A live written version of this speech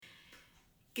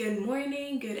Good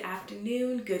morning, good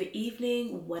afternoon, good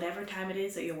evening, whatever time it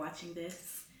is that you're watching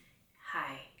this.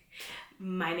 Hi,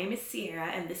 my name is Sierra,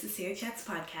 and this is Sierra Chat's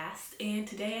podcast. And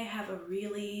today I have a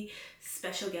really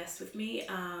special guest with me.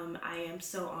 I am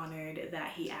so honored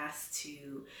that he asked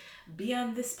to be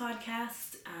on this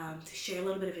podcast to share a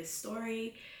little bit of his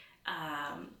story.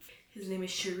 Um, his name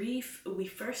is Sharif. We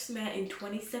first met in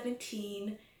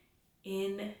 2017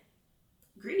 in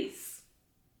Greece.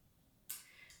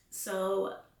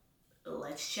 So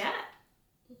let's chat.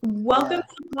 Welcome Yeah,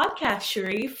 to the podcast,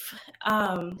 Sharif.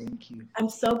 Um, thank you. I'm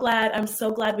so glad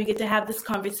we get to have this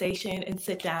conversation and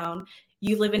sit down.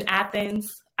 You live in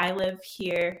Athens. I live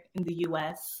here in the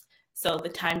US. So the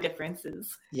time difference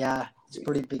is Yeah, it's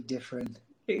pretty big different.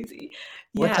 crazy.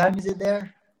 What Yeah. time is it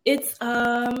there? It's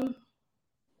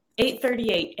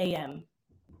 8:38 a.m.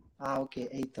 Okay,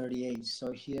 8:38.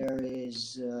 So here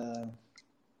is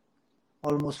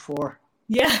almost 4.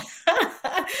 Yeah.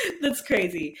 That's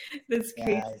crazy. That's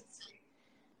crazy. Yeah,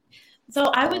 So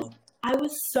I was so I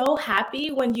was so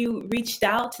happy when you reached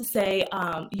out to say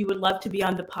you would love to be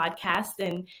on the podcast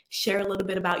and share a little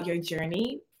bit about your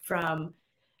journey from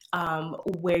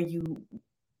where you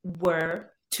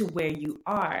were to where you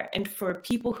are. And for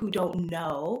people who don't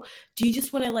know, do you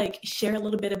just want to like share a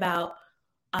little bit about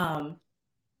um,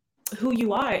 who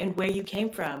you are and where you came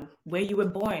from, where you were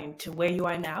born to where you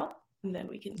are now? And then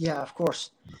we can, yeah, of course.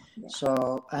 yeah.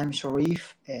 So I'm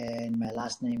Sharif and my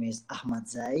last name is Ahmad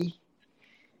Zai.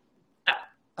 Uh,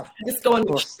 Of, just of going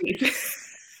with course.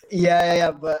 Sharif.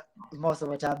 Yeah, but most of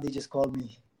the time they just call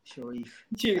me Sharif.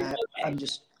 Sharif, I'm okay.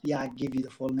 just, yeah, I give you the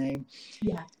full name.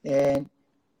 Yeah. And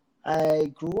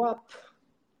I grew up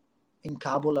in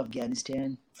Kabul,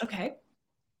 Afghanistan. Okay.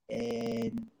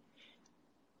 And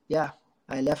yeah,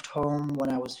 I left home when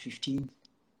I was 15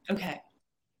 Okay.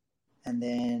 and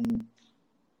then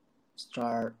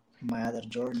start my other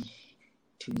journey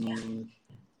Yeah.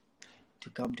 to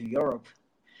come to Europe.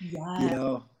 You Yeah.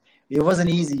 know, it wasn't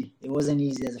easy. It wasn't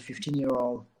easy as a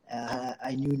 15-year-old.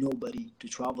 I knew nobody to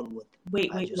travel with.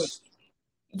 Wait, I wait, wait. just,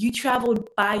 You traveled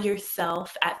by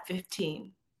yourself at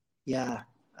 15. yeah,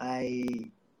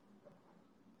 I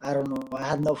I don't know. I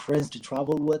had no friends to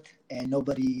travel with, and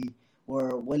nobody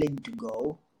were willing to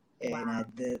go. And Wow.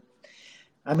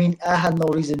 I mean, I had no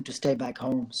reason to stay back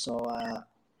home. So,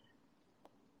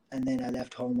 and then I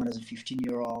left home when I was a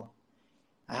 15-year-old.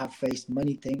 I have faced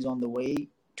many things on the way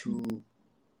to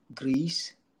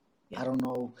Greece. Yeah. I don't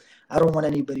know. I don't want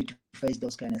anybody to face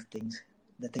those kind of things.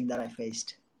 The thing that I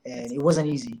faced, and That's it wasn't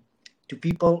easy. To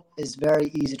people, it's very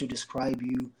easy to describe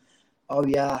you. Oh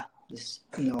yeah, this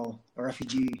a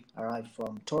refugee arrived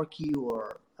from Turkey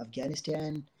or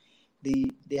Afghanistan.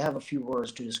 They have a few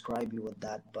words to describe you with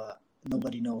that, but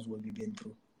nobody knows what we've been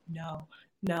through. no,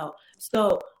 no.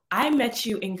 So I met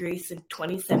you in Greece in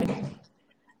 2017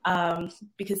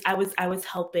 because I was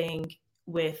helping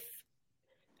with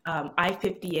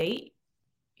I-58,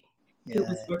 who was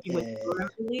Yeah, working with Florida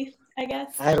Relief, I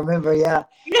guess. I remember. Yeah,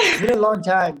 it's been a long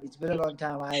time. It's been a long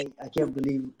time. I can't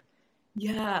believe.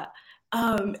 Yeah.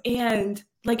 And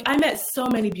like I met so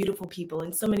many beautiful people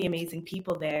and so many amazing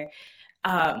people there.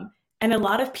 And a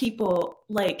lot of people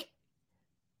like,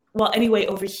 well, anyway,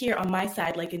 over here on my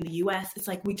side, like in the US, it's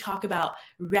like we talk about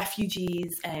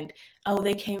refugees and, oh,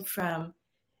 they came from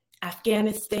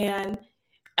Afghanistan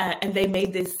and they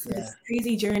made this Yeah.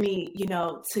 crazy journey,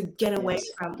 to get away Yes.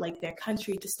 from like their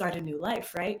country to start a new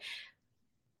life, right?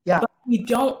 Yeah. But we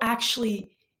don't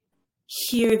actually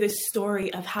hear the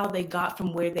story of how they got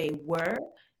from where they were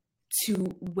to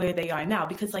where they are now,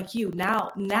 because like you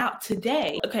now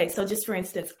today, okay, so just for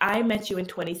instance, I met you in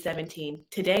 2017.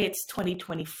 Today it's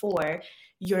 2024.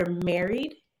 You're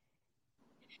married,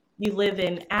 you live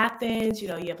in Athens, you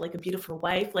have like a beautiful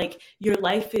wife, like your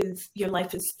life is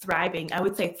thriving. I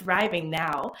would say thriving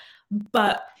now,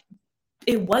 but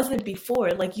it wasn't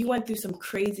before. Like you went through some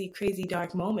crazy crazy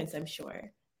dark moments, I'm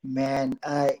sure. Man,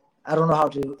 I don't know how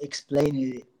to explain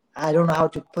it. I don't know how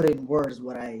to put in words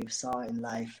what I saw in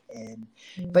life, and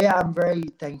but yeah, I'm very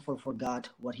thankful for God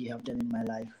what He have done in my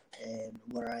life and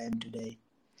where I am today.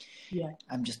 Yeah.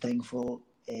 I'm just thankful,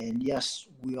 and yes,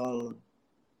 we all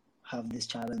have these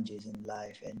challenges in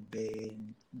life and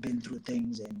been through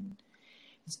things, and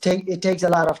it takes a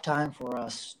lot of time for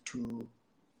us to,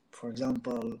 for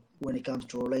example, when it comes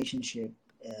to relationship.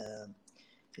 Uh,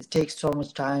 it takes so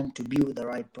much time to be with the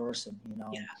right person.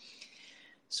 Yeah.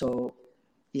 So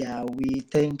yeah, we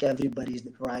think everybody's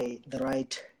the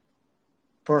right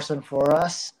person for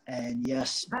us, and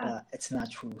yes, Yeah. but it's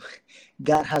not true.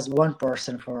 God has one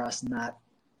person for us, not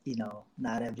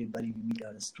not everybody we meet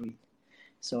on the street.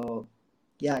 So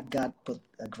yeah, God put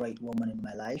a great woman in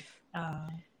my life. Uh,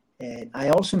 And I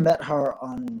also met her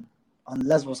on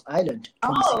Lesbos Island,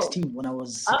 oh, 2016, when I was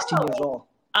 16 years oh, old.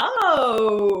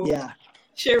 oh, Yeah,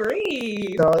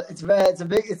 Sharif. so it's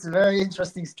a very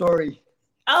interesting story.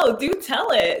 Oh, do tell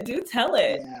it. Do tell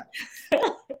it. Yeah,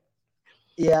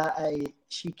 yeah.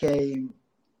 She came.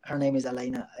 Her name is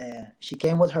Elena. She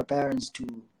came with her parents to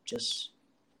just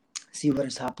see what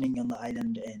is happening on the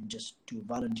island and just do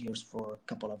volunteers for a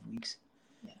couple of weeks.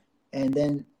 Yeah. And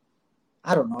then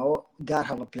I don't know. God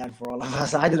have a plan for all of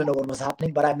us. I didn't know what was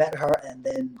happening, but I met her, and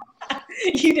then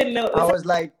You didn't know it I was. was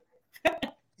like,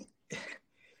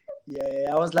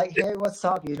 yeah. I was like, hey, what's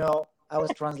up? I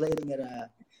was translating at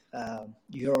a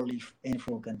Euroleaf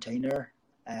info container,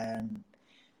 and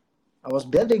I was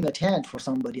building a tent for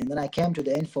somebody, and then I came to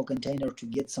the info container to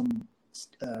get some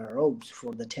ropes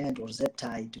for the tent or zip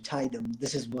tie to tie them.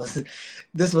 This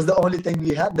was the only thing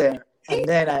we had there, and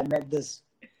then I met this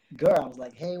girl. I was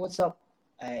like, hey, what's up?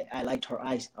 I liked her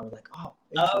eyes. I was like, oh,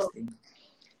 Oh, interesting.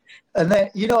 And then,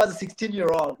 as a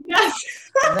 16-year-old, yes.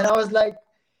 and then I was like,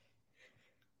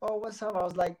 oh, what's up? I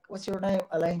was like, what's your name?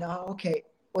 Elena. Oh, okay.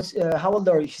 How old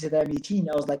are you? She said, I'm 18.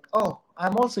 I was like, oh,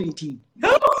 I'm also 18.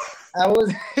 No. I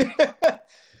was,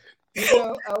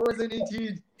 I wasn't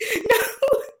 18.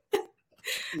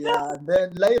 Yeah. And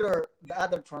then later, the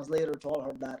other translator told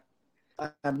her that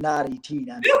I'm not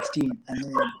 18, I'm 16. And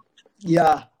then,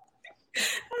 yeah,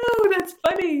 Oh, that's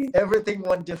funny. everything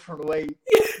went different way.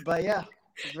 But yeah,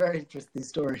 very interesting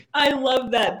story. I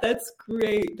love that. That's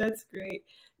great. That's great.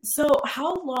 So,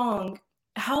 how long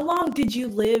did you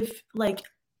live like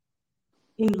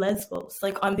in Lesbos,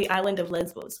 like on the island of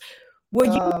Lesbos? Were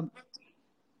you Um,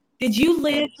 did you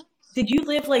live Sorry. did you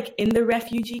live like in the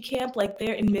refugee camp like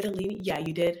there in Middlini? Yeah,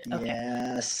 you did. Okay.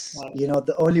 Yes. Wow.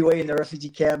 The only way in the refugee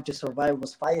camp to survive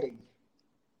was fighting.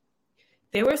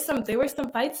 There were some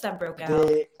fights that broke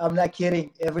out. I'm not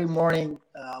kidding. Every morning,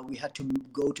 we had to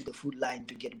go to the food line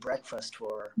to get breakfast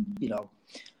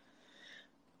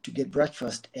to get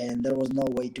breakfast, and there was no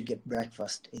way to get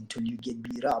breakfast until you get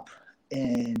beat up.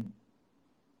 And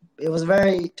it was a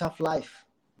very tough life.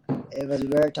 It was a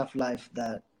very tough life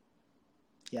that,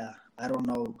 yeah, I don't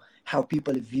know how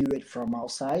people view it from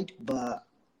outside, but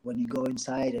when you go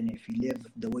inside and if you live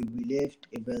the way we lived,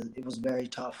 it was very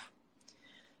tough.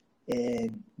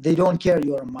 And they don't care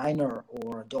you're a minor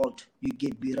or adult, you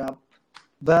get beat up.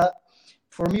 But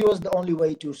for me, it was the only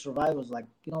way to survive. Was like,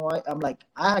 I'm like,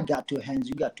 I got two hands,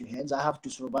 you got two hands, I have to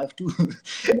survive too.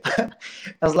 I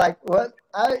was like, well,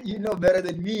 you know better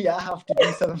than me, I have to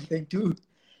do something too.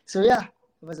 So yeah,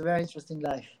 it was a very interesting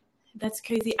life. That's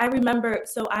crazy. I remember,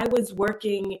 so I was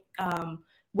working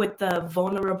with the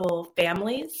vulnerable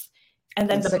families, and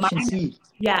then In section C.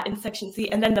 yeah, in Section C,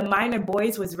 and then the minor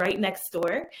boys was right next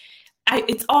door.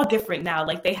 It's all different now.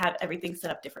 Like they have everything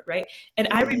set up different, right? And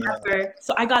I Yeah. remember,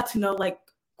 so I got to know like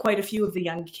quite a few of the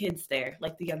young kids there,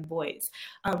 like the young boys,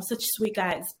 such sweet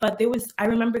guys. But I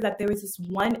remember that there was this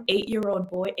one 8-year-old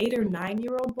boy, 8 or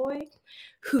 9-year-old boy,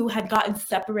 who had gotten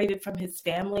separated from his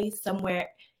family somewhere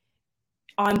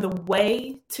on the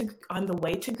way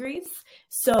to Greece.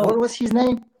 So What was his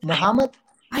name? Muhammad?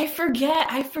 I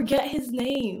forget his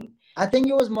name. I think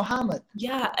it was Muhammad,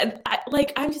 Yeah, and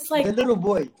I'm just like, the little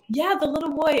boy. yeah, the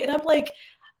little boy, and I'm like,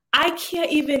 I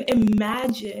can't even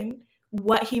imagine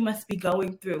what he must be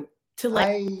going through to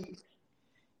like.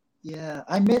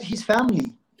 I met his family.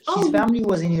 His Oh, family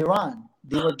was in Iran.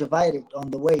 They were divided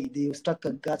on the way. They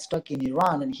got stuck in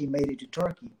Iran, and he made it to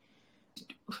Turkey.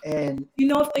 And you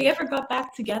know if they ever got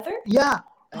back together? yeah,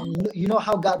 Oh, and you know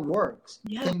how God works.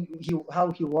 yeah.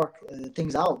 How he worked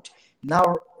things out. Now,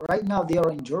 right now, they are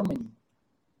in Germany.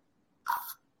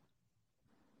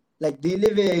 Like they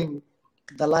living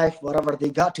the life whatever they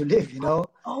got to live.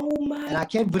 Oh And my. I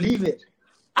can't believe it.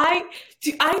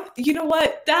 You know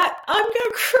what? That I'm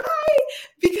gonna cry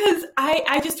because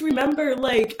I just remember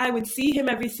like I would see him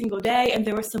every single day, and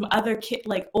there were some other kid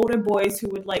like older boys who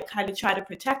would like kind of try to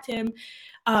protect him,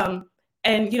 um,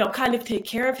 and kind of take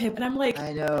care of him. And I'm like,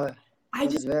 I know. I It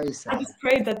was just very I sad. just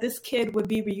prayed that this kid would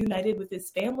be reunited with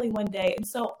his family one day. And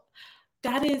so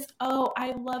that is, oh,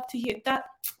 I love to hear that.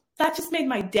 That just made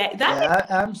my day. That made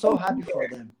Yeah, I'm me so so happy for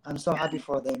weird. them. I'm so happy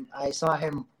for them. I saw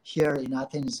him here in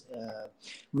Athens.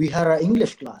 We had an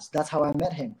English class. That's how I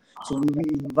met him. So we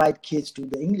invite kids to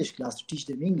the English class to teach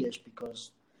them English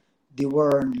because they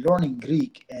were learning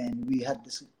Greek, and we had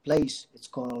this place. It's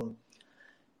called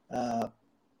uh,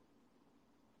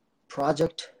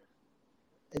 Project.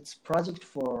 It's Project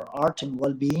for Art and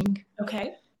Well-being.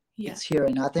 Okay. Yeah. It's here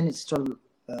in Athens. It's still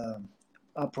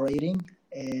operating,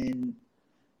 and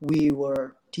we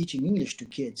were teaching English to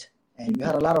kids, and we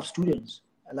had a lot of students.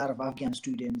 a lot of Afghan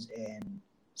students and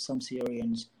some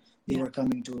Syrians. They Yeah. were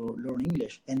coming to learn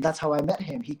English, and that's how I met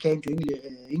him. He came to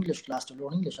English class to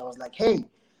learn English. I was like, "Hey,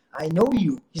 I know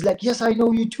you." He's like, "Yes, I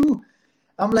know you too."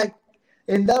 I'm like,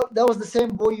 and that was the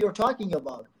same boy you're talking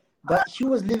about. But he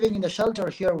was living in a shelter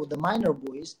here with the minor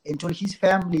boys until his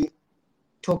family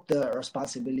took the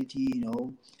responsibility,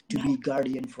 to Yeah. be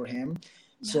guardian for him.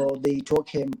 Yeah. So they took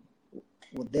him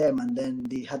with them, and then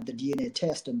they had the DNA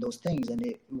test and those things, and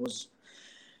it was,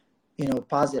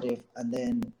 positive. And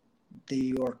then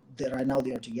right now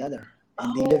they are together, and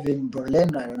they Oh, live in Berlin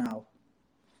right now.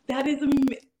 that is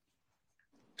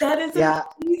that is Yeah,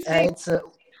 amazing. it's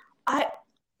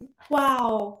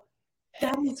Wow.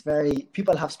 That is, it's very,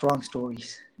 people have strong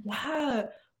stories. yeah.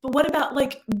 But what about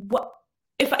like what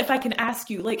if I can ask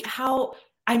you, like, how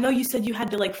I know you said you had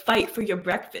to like fight for your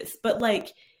breakfast, but like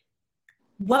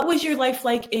what was your life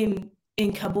like in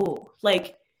Kabul?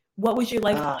 Like what was your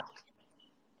life Uh, like?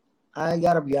 I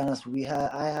gotta be honest,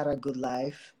 I had a good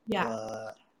life, Yeah.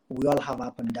 but we all have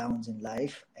up and downs in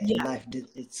life, and Yeah.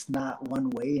 it's not one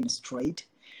way and straight.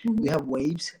 Mhm. We have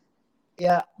waves.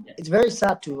 Yeah, Yeah. it's very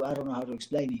sad to, I don't know how to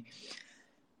explain it.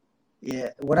 Yeah,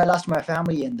 when I lost my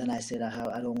family, and then I said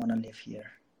I don't want to live here.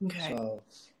 Okay. So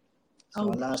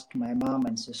Oh, I lost my mom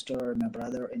and sister, my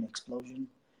brother in explosion,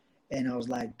 and I was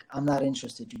like, I'm not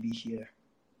interested to be here.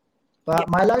 yeah. But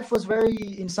my life was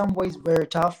in some ways, very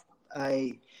tough.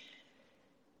 I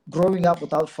Growing up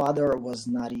without father was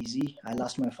not easy. I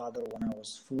lost my father when I was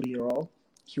 4 years old.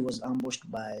 He was ambushed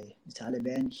by the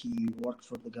Taliban. He worked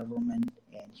for the government,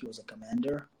 and he was a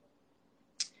commander.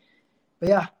 But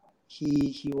yeah,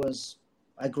 he was.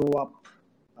 I grew up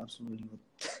absolutely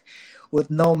with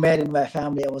no man in my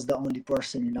family. I was the only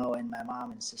person, and my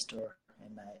mom and sister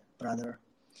and my brother.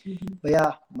 Mhm. But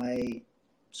yeah,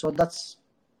 so that's,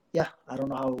 yeah. I don't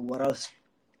know what else,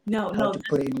 No, how no, to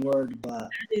put it in word, but.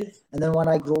 that is And then when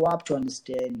I grew up to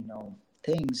understand,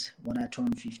 things, when I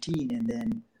turned 15, and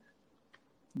then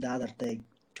the other thing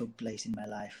took place in my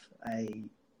life.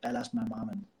 I lost my mom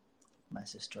and my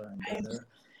sister and I am brother.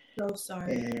 so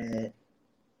sorry. And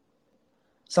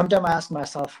sometimes I ask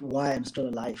myself why I'm still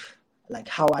alive, like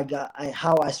how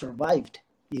I survived.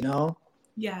 You know,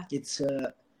 Yeah. it's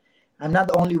I'm not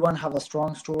the only one have a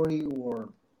strong story, or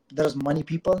there's many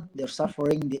people they're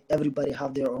suffering. Everybody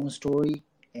have their own story,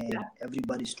 Yeah. and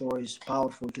everybody's story is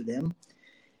powerful to them.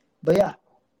 But yeah,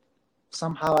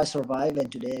 somehow I survived, and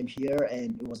today I'm here, and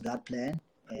it was God's plan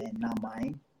and not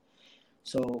mine.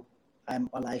 So I'm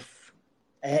alive.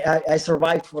 I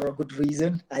survived for a good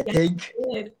reason, I Yes, think. you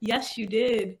did. Yes, you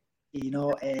did.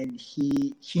 And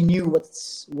he knew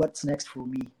what's next for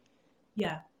me.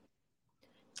 Yeah.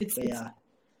 It's But it's yeah,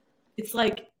 it's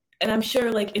like, and I'm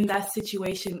sure like in that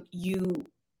situation, you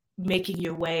making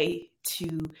your way to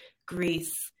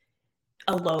Greece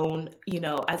alone,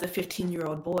 as a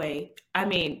 15-year-old boy. I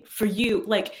mean, for you,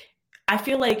 like, I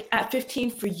feel like at 15,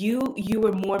 for you, you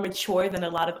were more mature than a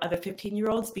lot of other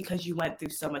 15-year-olds because you went through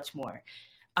so much more.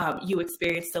 You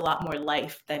experienced a lot more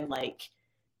life than like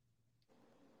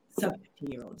some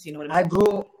 15-year-olds. You know what I'm I saying?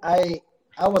 grew.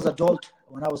 I was adult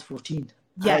when I was 14.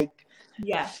 Yeah, I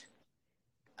yeah,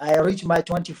 I reached my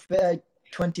 25th,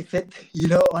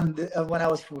 when I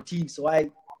was 14. So I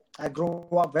grew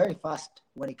up very fast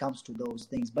when it comes to those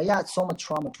things. But yeah, it's so much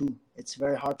trauma too. It's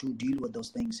very hard to deal with those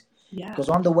things, yeah. because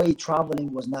on the way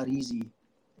traveling was not easy,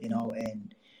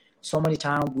 and so many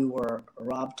times we were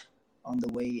robbed on the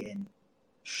way and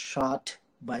shot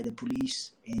by the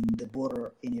police in the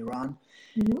border in Iran.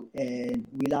 Mhm. And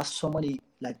we lost so many,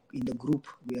 like in the group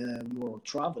we were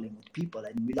traveling with people,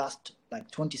 and we lost like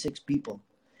 26 people.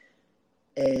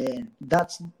 And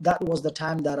that was the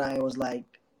time that I was like,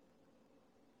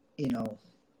 you know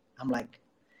I'm like,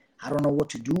 I don't know what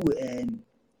to do. And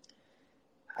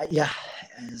yeah,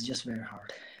 it's just very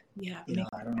hard. Yeah,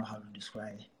 I don't know how to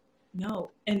describe it.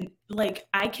 no, and like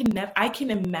I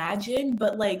can imagine,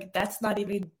 but like that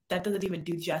doesn't even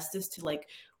do justice to like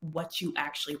what you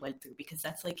actually went through because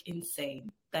that's like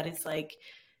insane. That is like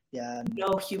Yeah,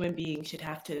 no human being should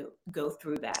have to go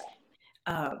through that.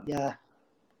 Um, yeah.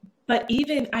 but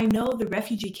even I know the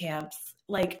refugee camps,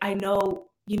 like I know,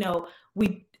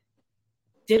 we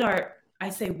did our I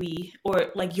say we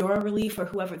or like your relief or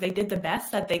whoever they did the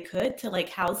best that they could to like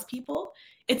house people.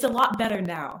 It's a lot better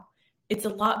now. It's a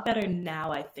lot better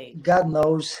now, I think. God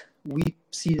knows, we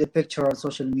see the picture on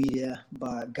social media,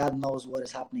 but God knows what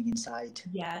is happening inside.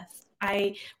 Yes.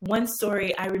 one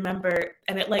story I remember,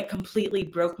 and it like completely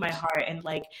broke my heart, and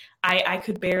like I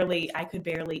could barely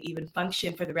even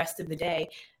function for the rest of the day.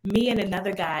 Me and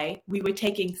another guy, we were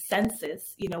taking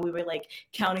census. We were like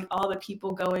counting all the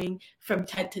people going from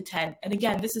tent to tent. And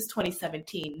again, this is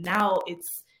 2017. Now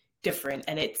it's different,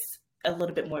 and it's a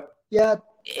little bit more. Yeah,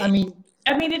 I mean,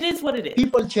 it is what it is.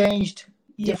 People changed.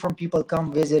 Yeah. Different people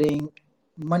come visiting.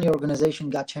 Money organization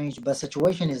got changed, but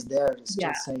situation is there. It's still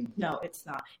Yeah. same. No, it's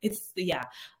not. It's yeah.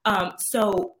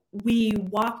 So we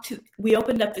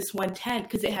opened up this one tent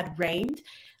because it had rained,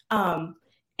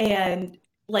 and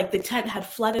like the tent had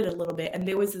flooded a little bit, and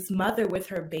there was this mother with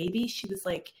her baby. She was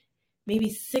like maybe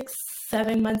 6,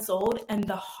 7 months old, and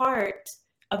the heart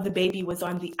of the baby was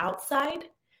on the outside.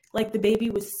 Like the baby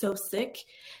was so sick.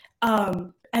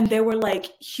 And there were like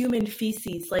human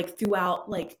feces like throughout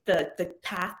like the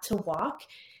path to walk.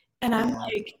 And I'm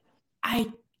like,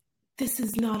 this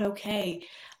is not okay.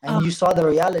 And you saw the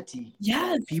reality.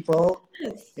 Yes. People,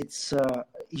 yes. It's,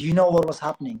 what was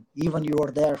happening. Even you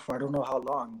were there for I don't know how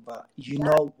long, but you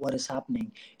know what is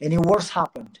happening. Any worse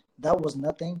happened. That was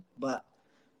nothing, but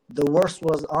the worst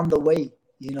was on the way,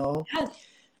 Yes.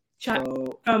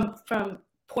 So, from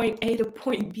point A to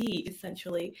point B,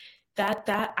 essentially.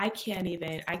 That I can't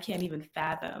even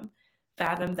fathom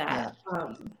that.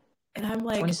 Yeah. And I'm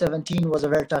like, 2017 was a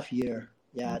very tough year.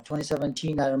 Yeah,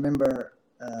 2017, I remember,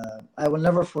 I will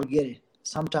never forget it.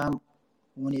 Sometimes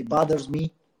when it bothers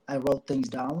me, I wrote things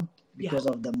down because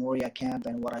of the Moria camp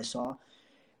and what I saw.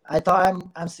 I thought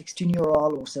I'm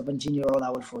 16-year-old or 17-year-old, I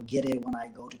will forget it when I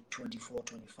go to 24,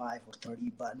 25 or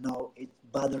 30, but no, it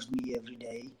bothers me every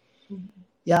day. Mm-hmm.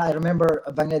 Yeah, I remember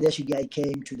a Bangladeshi guy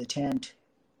came to the tent,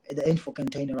 the info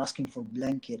container, asking for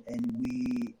blanket,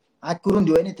 and I couldn't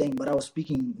do anything, but I was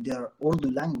speaking their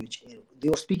Urdu language. They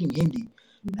were speaking Hindi,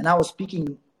 and I was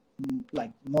speaking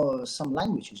like some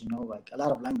languages, like a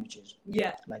lot of languages.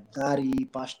 Yeah. Like Dari,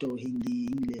 Pashto, Hindi,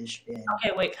 English. And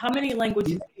okay, wait. How many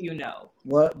languages do you know?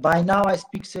 Well, by now I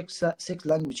speak six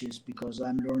languages because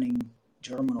I'm learning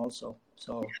German also.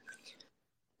 So,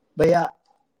 but yeah,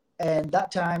 and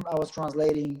that time I was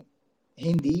translating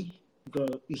Hindi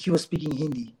because he was speaking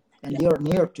Hindi, and they are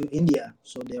near to India,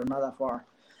 so they are not that far.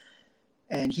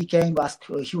 And he came,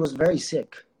 he was very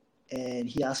sick, and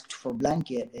he asked for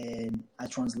blanket, and I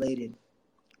translated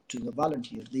to the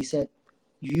volunteers. They said,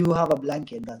 "You have a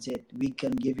blanket, that's it. We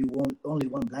can give you only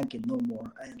one blanket, no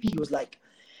more." And he was like,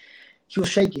 he was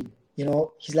shaking,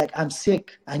 He's like, "I'm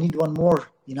sick. I need one more.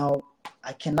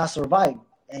 I cannot survive."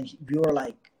 And we were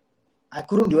like, I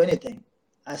couldn't do anything.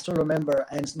 I still remember,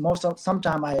 and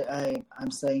sometime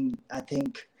I'm saying, I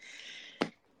think.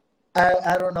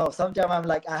 I don't know. Sometimes I'm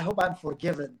like, I hope I'm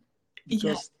forgiven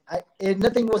because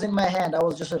nothing was in my hand. I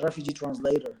was just a refugee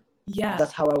translator. Yeah,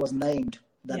 that's how I was named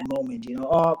that moment.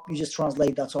 Oh, you just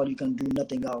translate. That's all you can do.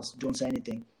 Nothing else. Don't say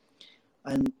anything.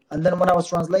 And then when I was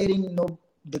translating,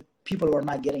 the people were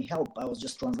not getting help. I was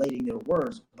just translating their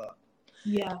words, but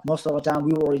most of the time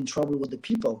we were in trouble with the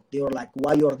people. They were like,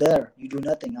 "Why you're there? You do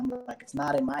nothing." I'm like, "It's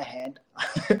not in my hand.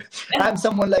 I'm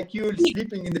someone like you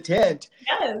sleeping in the tent.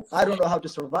 Yes. I don't know how to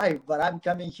survive, but I'm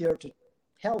coming here to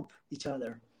help each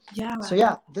other." Yeah. So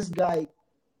this guy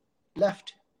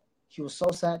left. He was so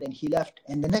sad, and he left.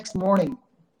 And the next morning,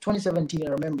 2017, I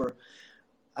remember,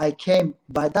 I came.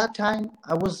 By that time,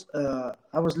 I was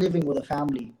living with a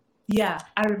family. Yeah,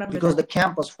 I remember. Because the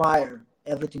camp was fired.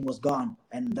 Everything was gone,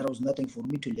 and there was nothing for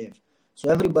me to live.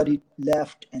 So everybody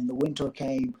left, and the winter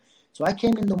came. So I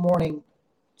came in the morning.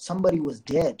 Somebody was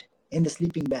dead in the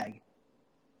sleeping bag,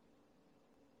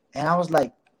 and I was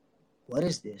like, "What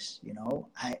is this?"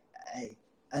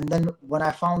 And then when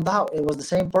I found out, it was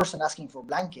the same person asking for a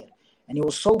blanket, and it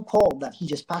was so cold that he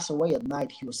just passed away at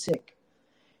night. He was sick,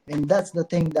 and that's the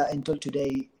thing that until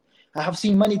today, I have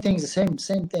seen many things, the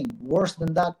same thing, worse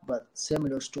than that, but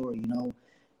similar story.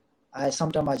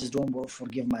 Sometimes I just don't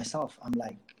forgive myself. I'm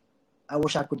like, I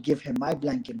wish I could give him my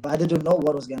blanket, but I didn't know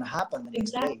what was going to happen the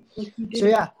next day. So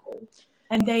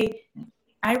and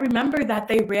I remember that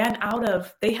they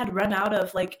had run out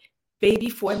of like baby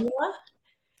formula,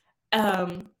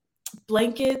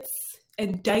 blankets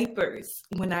and diapers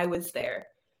when I was there,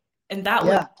 and that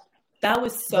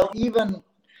was so. But even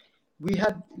we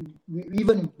had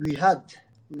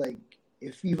like,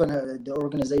 if even the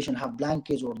organization have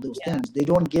blankets or those things, they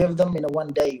don't give them in a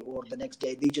one day or the next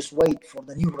day. They just wait for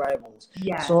the new arrivals.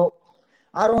 Yeah. So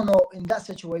I don't know, in that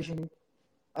situation,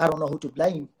 I don't know who to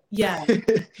blame. Yeah,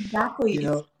 exactly.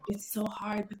 It's so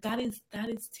hard, but that is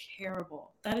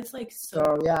terrible. That is like so.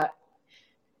 So yeah.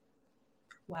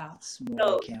 Wow.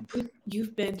 So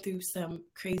you've been through some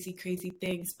crazy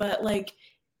things, but like,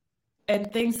 and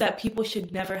things that people should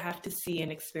never have to see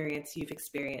and experience, you've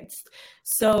experienced.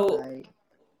 So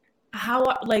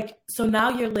so now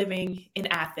you're living in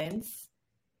Athens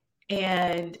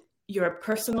and you're a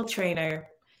personal trainer,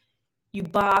 you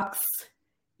box,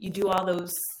 you do all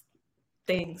those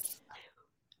things.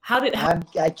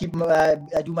 I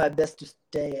do my best to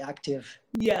stay active.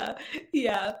 Yeah.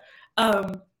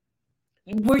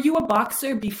 Were you a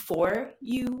boxer before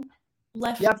you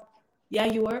left? Yep. Yeah,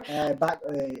 you were.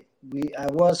 I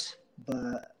was,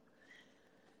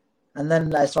 and then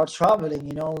I started traveling.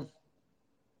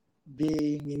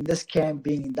 Being in this camp,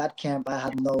 being in that camp, I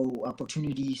had no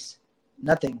opportunities,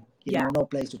 nothing. No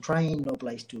place to train, no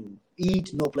place to eat,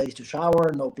 no place to shower,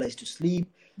 no place to sleep.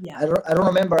 Yeah. I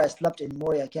don't remember I slept in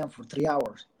Moria camp for 3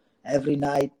 hours. Every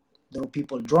night there were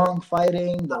people drunk,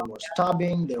 fighting, there was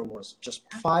stabbing, there was just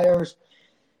fires.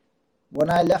 When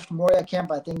I left Moria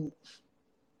camp, I think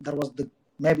that was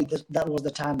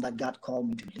the time that God called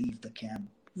me to leave the camp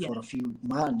for a few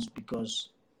months, because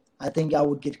I think I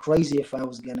would get crazy if I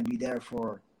was going to be there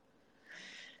for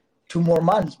 2 more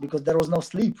months, because there was no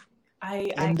sleep.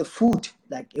 And the food,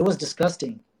 it was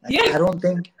disgusting. I don't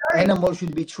think animals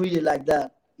should be treated like that.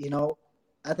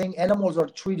 I think animals are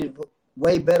treated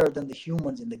way better than the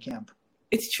humans in the camp.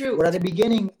 It's true. But at the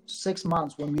beginning, 6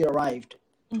 months when we arrived,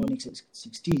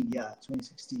 2016.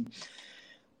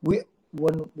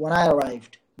 When I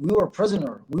arrived, we were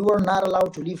prisoner. We were not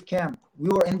allowed to leave camp. We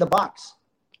were in the box.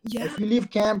 Yeah. If you leave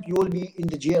camp, you will be in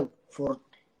the jail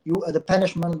the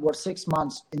punishment was 6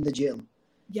 months in the jail.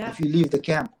 Yeah. If you leave the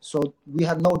camp. So we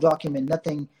had no document,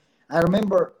 nothing. I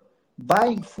remember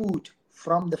buying food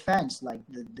from the fence,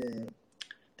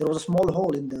 there was a small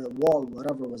hole in the wall,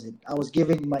 whatever was it. I was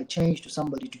giving my change to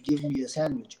somebody to give me a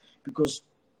sandwich, because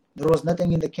there was nothing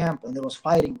in the camp and there was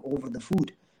fighting over the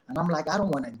food. And I'm like, I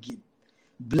don't want to get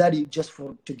bloody just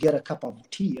to get a cup of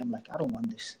tea. I'm like, I don't want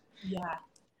this. Yeah.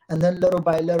 And then little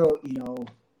by little,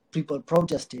 people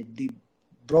protested. They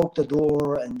broke the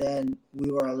door, and then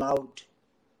we were allowed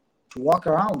to walk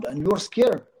around, and we were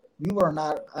scared. We were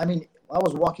not, I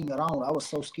was walking around. I was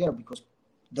so scared because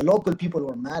the local people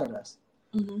were mad at us.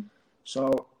 Mm-hmm.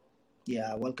 So,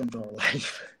 yeah, welcome to our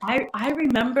life. I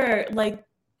remember,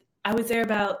 I was there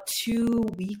about 2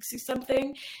 weeks or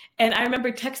something, and I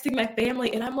remember texting my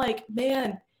family, and I'm like,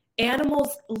 man, animals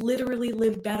literally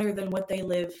live better than what they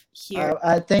live here.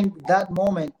 I think that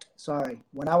moment,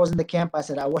 when I was in the camp, I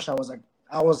said, I wish I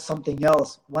was something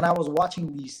else. When I was watching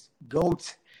these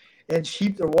goats and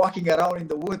sheep are walking around in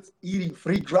the woods eating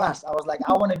free grass, I was like,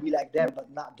 I want to be like them,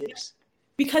 but not this.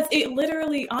 Because it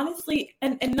literally, honestly,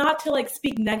 and not to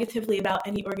speak negatively about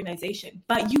any organization,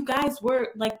 but you guys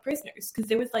were prisoners, because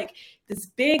there was this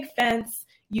big fence.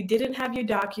 You didn't have your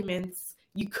documents.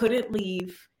 You couldn't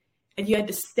leave. And you had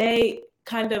to stay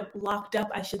kind of locked up,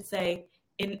 I should say,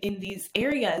 in these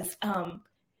areas.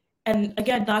 And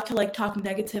again, not to talk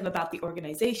negative about the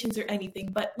organizations or anything,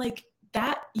 but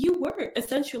that you were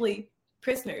essentially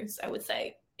prisoners, I would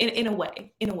say, in a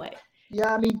way.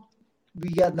 Yeah, we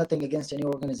got nothing against any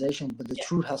organization, but the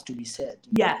truth has to be said.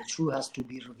 The truth has to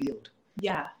be revealed.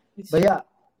 Yeah. But yeah,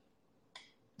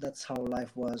 that's how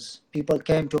life was. People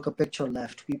came, took a picture,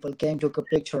 left. People came, took a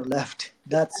picture, left.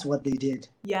 That's what they did.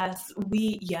 Yes,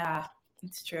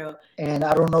 it's true. And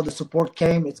I don't know, the support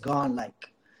came, it's gone.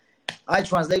 I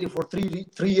translated for 3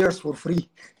 years for free.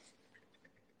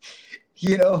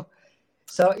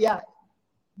 So yeah.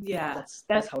 Yeah.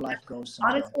 That's how life goes.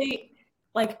 Honestly,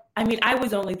 I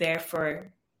was only there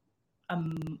for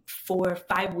 4 or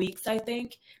 5 weeks, I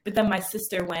think. But then my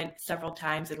sister went several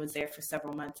times and was there for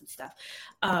several months and stuff.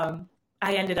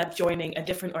 I ended up joining a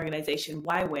different organization,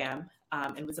 YWAM,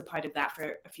 and was a part of that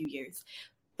for a few years.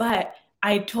 But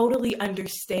I totally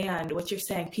understand what you're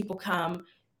saying. People come,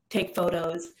 take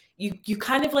photos. You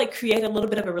kind of create a little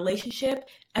bit of a relationship,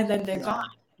 and then they're gone,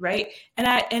 right? And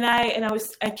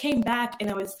I came back, and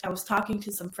I was talking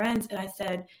to some friends, and I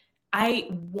said, I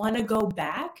want to go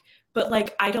back, but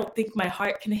I don't think my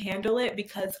heart can handle it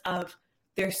because of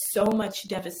there's so much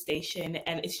devastation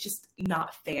and it's just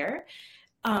not fair.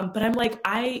 But I'm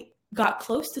I got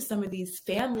close to some of these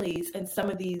families and some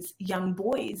of these young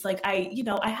boys. I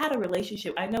had a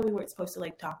relationship. I know we weren't supposed to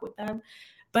talk with them,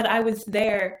 but I was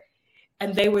there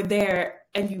and they were there,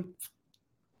 and you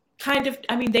kind of,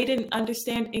 they didn't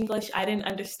understand English. I didn't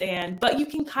understand, but you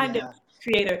can kind of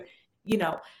create and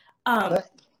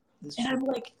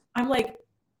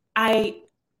I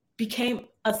became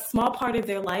a small part of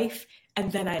their life,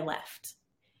 and then I left.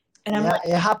 And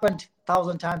it happened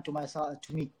 1,000 times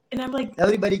to me. And I'm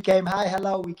everybody came, hi,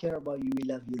 hello, we care about you, we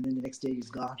love you, and then the next day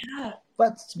he's gone. Yeah.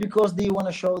 But it's because they want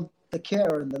to show the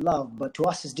care and the love. But to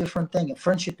us, it's different thing. A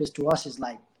friendship is to us is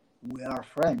like we are a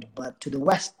friend, but to the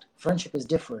West, friendship is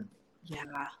different.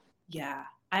 Yeah, yeah.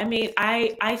 I mean,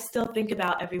 I still think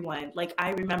about everyone. Like, I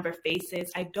remember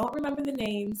faces. I don't remember the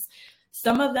names.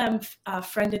 Some of them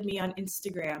friended me on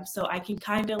Instagram, so I can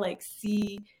kind of like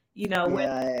see, when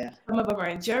Yeah, some of them are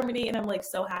in Germany, and I'm like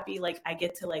so happy, like I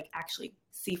get to like actually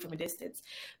see from a distance.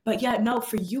 But yeah, no,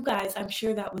 for you guys, I'm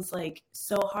sure that was like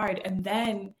so hard. And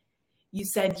then you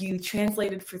said you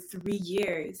translated for 3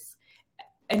 years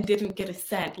and didn't get a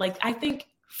cent. Like, I think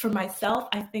for myself,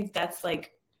 I think that's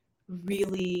like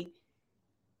really,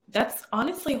 that's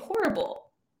honestly horrible.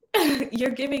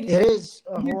 You're giving it is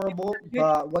you're, horrible, you're,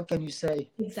 but what can you say?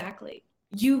 exactly.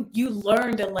 You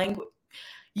learned a language.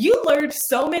 You learned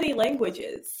so many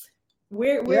languages.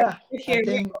 We're Yeah, I here.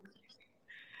 think.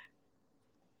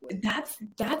 That's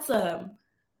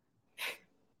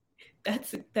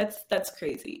that's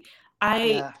crazy. I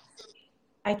Yeah,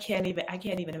 I can't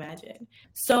even imagine.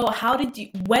 So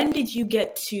when did you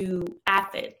get to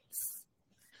Athens?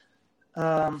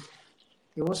 um,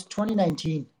 it was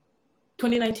 2019.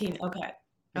 2019. Okay.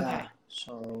 Yeah, Okay.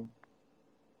 so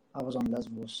I was on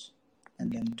Lesbos,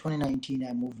 and then 2019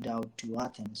 I moved out to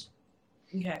Athens,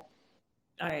 Okay.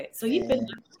 All right. So you've been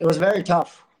and it was very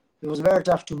tough. It was very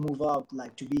tough to move out,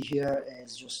 like to be here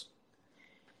as just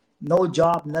no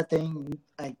job, nothing.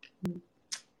 Like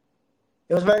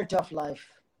it was very tough life.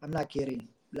 I'm not kidding.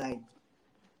 Like,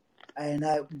 and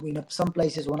some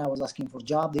places when I was asking for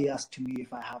job, they asked me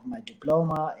if I have my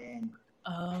diploma, and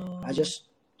I Oh, just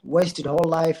wasted whole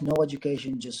life, no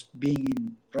education, just being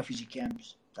in refugee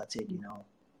camps. That's it.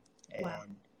 wow.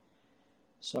 And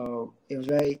so it was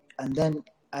very, and then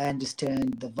I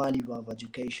understand the value of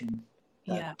education,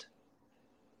 Yeah. that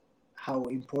how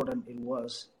important it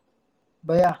was.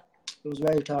 But yeah, it was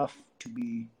very tough to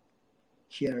be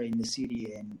here in the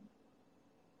city, and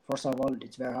first of all,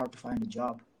 it's very hard to find a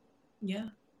job. Yeah.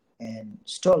 And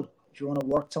still, if you want to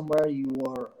work somewhere, you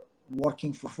are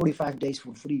working for 45 days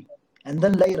for free. And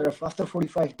then later, if after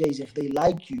 45 days, if they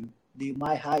like you, they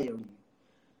might hire you,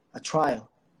 a trial.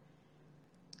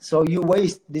 So you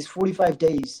waste these 45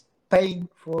 days paying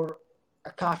for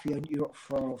a coffee on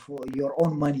for your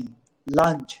own money,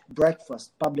 lunch,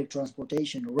 breakfast, public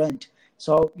transportation, rent.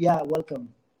 So yeah,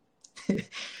 welcome. That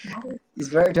is It's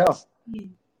very tough.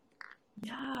 crazy.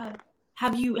 Yeah.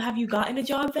 Have you gotten a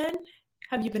job then?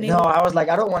 Have you been No, able I was like,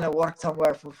 I don't want to work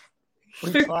somewhere for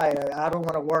free trial. I don't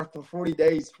want to work for 40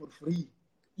 days for free.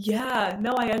 Yeah,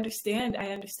 no, I understand. I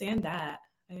understand that.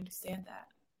 I understand that.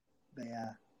 But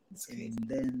yeah, It's and crazy.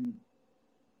 then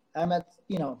I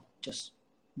just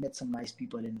met some nice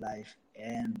people in life,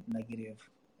 and negative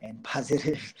and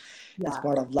positive. It's Yeah.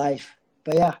 part of life.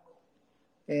 But yeah,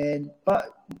 but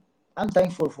I'm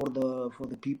thankful for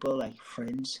the people, like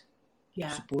friends who Yeah.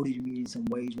 supported me in some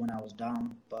ways when I was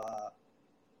down. But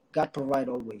God provide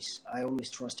always. I always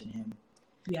trust in Him.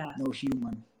 Yeah. No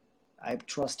human. I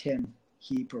trust Him.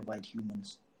 He provide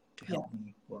humans to Yeah. help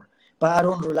me. But I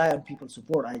don't rely on people's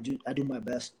support. I do my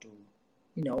best to,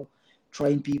 you know,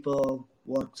 train people,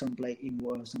 work some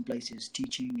places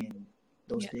teaching and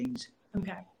those Yeah. things.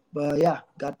 Okay. But yeah,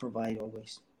 God provide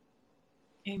always.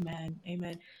 Amen.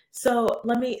 Amen. So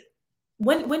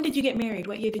when did you get married?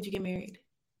 What year did you get married?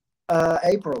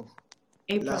 April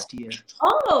April. last year.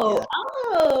 Oh,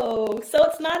 Yeah, so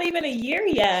it's not even a year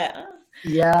yet. Oh,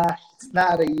 yeah. It's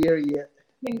not a year yet,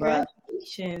 but so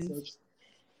congratulations.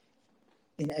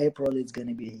 in April it's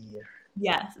gonna be a year.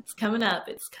 Yes, it's coming up.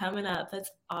 It's coming up.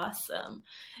 That's awesome.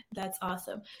 That's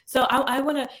awesome. So I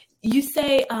want to, you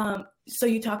say, so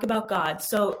you talk about God.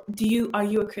 So are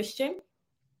you a Christian?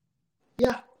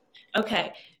 Yeah.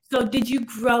 Okay. So did you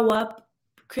grow up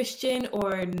Christian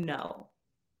or no?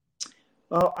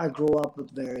 Well, I grew up with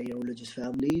very religious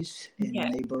families in the Okay.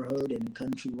 neighborhood and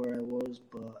country where I was,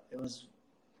 but it was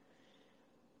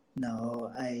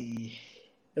no, I.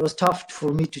 It was tough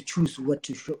for me to choose what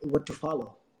to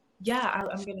follow. Yeah, I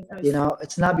was,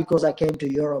 It's not because I came to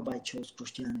Europe I chose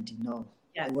Christianity. No,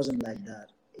 yes. it wasn't like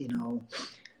that.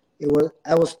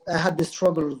 I had this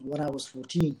struggle when I was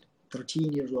 14,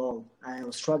 13 years old. I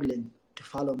was struggling to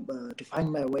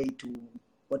find my way to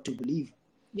what to believe,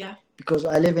 Yeah. because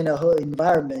I live in a whole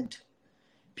environment.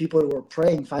 People were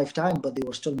praying 5 times, but they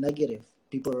were still negative.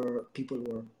 People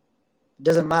were. It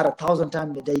doesn't matter 1,000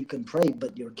 times a day you can pray,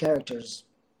 but your characters,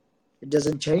 it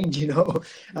doesn't change. I'm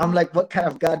Yeah. like, what kind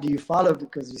of God do you follow?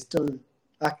 Because you're still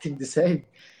acting the same.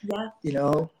 Yeah. You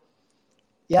know.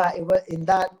 Yeah, it was in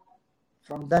that.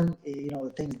 From then,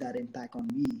 the things that impact on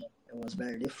me, it was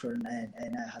very different,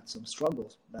 and I had some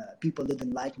struggles. But people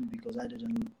didn't like me because I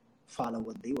didn't follow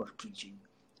what they were preaching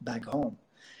back home.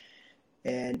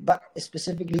 But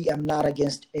specifically, I'm not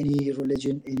against any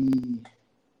religion,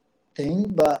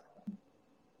 anything.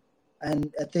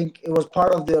 And I think it was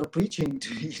part of their preaching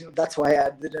to me. That's why I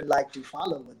didn't like to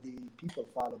follow what the people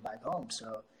follow back home.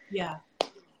 So Yeah.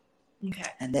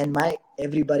 Okay. and then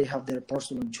everybody have their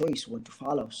personal choice what to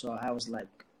follow. So I was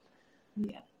like,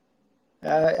 Yeah.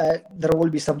 there will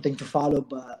be something to follow,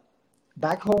 but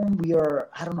back home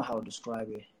I don't know how to describe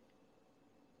it,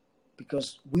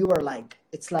 because we were like,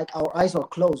 it's like our eyes are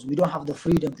closed. We don't have the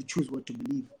freedom to choose what to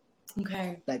believe.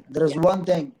 Okay. Like there's one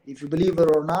thing, if you believe it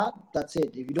or not, that's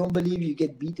it. If you don't believe, you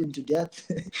get beaten to death.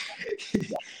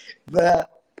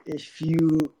 But if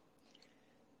you,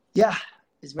 yeah,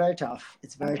 it's very tough.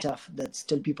 It's very tough that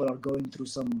still people are going through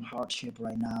some hardship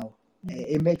right now.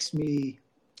 It makes me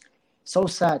so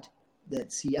sad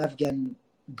that see Afghan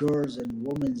girls and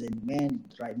women and men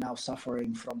right now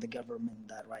suffering from the government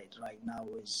that right now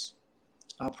is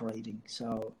operating.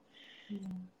 So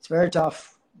it's very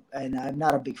tough, and I'm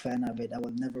not a big fan of it. I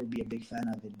will never be a big fan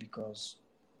of it, because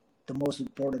the most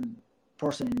important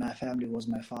person in my family was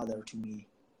my father to me.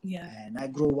 Yeah. And I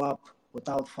grew up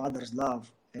without father's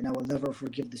love, and I will never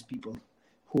forgive these people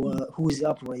who is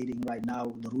operating right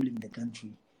now, ruling the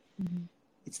country. Mm-hmm.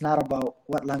 It's not about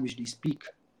what language they speak.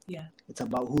 Yeah. It's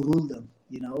about who ruled them,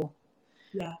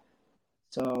 Yeah.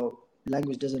 So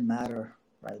language doesn't matter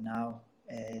right now.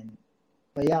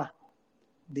 But yeah,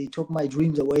 they took my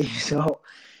dreams away. So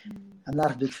I'm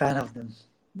not a big fan of them.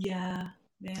 Yeah,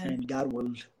 man. And God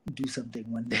will do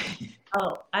something one day.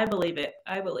 Oh, I believe it.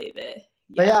 Yeah.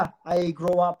 But yeah, I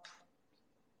grew up.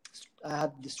 I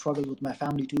had this struggle with my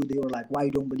family too. They were like, "Why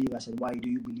you don't believe?" I said, "Why do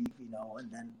you believe?"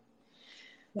 And then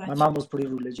my mom was pretty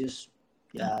religious.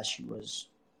 Yeah, she was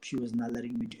not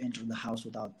letting me to enter the house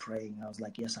without praying. I was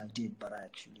like, "Yes, I did," but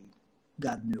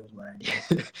God knows what I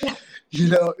did.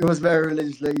 It was very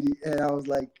religious lady, and I was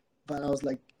like,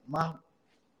 "Mom,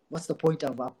 what's the point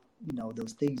of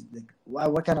those things? Like,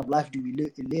 what kind of life do we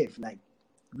live? Like,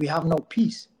 we have no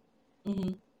peace."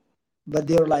 Mm-hmm. But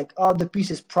they're like, "Oh, the peace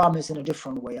is promised in a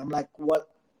different way." I'm like, "Well,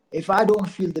 if I don't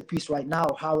feel the peace right now,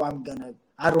 how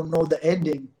I don't know the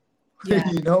ending." Yeah.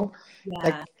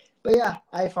 Yeah. But yeah,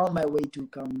 I found my way to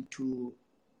come to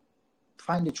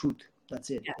find the truth. That's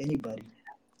it. Yeah. Anybody.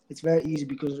 It's very easy,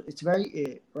 because it's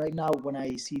very right now when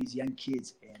I see these young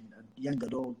kids and young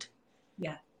adult.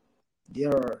 Yeah.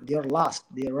 They're lost.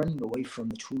 They're running away from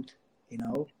the truth.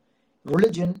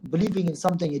 Religion, believing in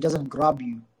something, it doesn't grab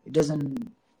you. It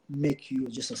doesn't make you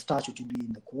just a statue to be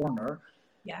in the corner.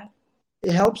 Yeah.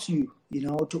 It helps you,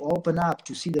 to open up,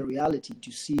 to see the reality,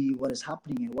 to see what is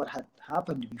happening and what had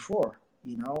happened before,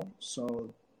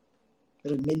 So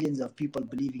there are millions of people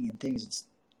believing in things.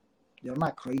 They're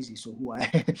not crazy, so who I,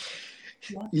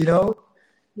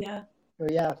 Yeah. So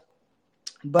yeah.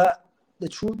 But the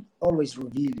truth always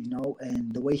revealed,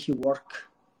 and the way he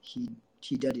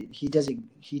did it.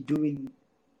 He doing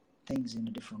things in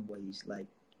different ways. Like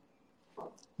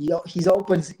he's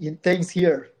open in things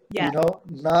here,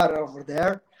 not over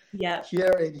there. Yeah.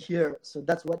 Here and here. So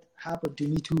that's what happened to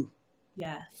me too.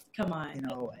 Yeah. Come on.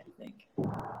 I think.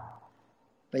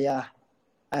 But yeah,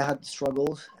 I had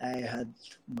struggles. I had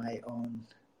my own,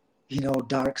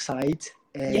 dark side.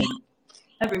 And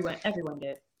everyone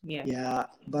did. Yeah. Yeah,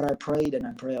 but I prayed and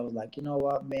I prayed. I was like, you know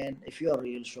what, man? If you are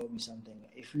real, show me something.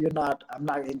 If you're not, I'm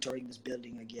not entering this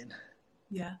building again.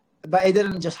 Yeah. But it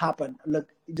didn't just happen. Look,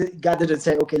 God didn't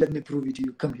say, okay, let me prove it to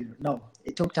you. Come here. No,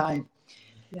 it took time.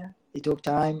 Yeah. It took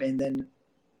time, and then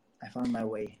I found my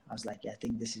way. I was like, I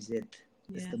think this is it.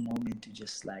 It's the moment to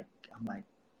just I'm like,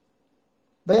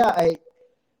 but yeah,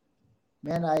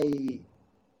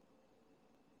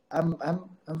 I'm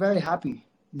very happy.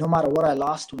 No matter what I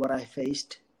lost, what I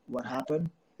faced, what happened,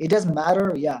 it doesn't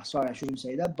matter. Yeah, sorry, I shouldn't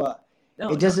say that, but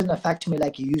it doesn't affect me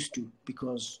like it used to,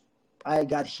 because I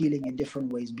got healing in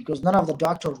different ways, because none of the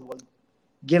doctors will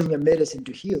give me medicine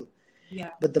to heal.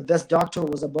 Yeah. But the best doctor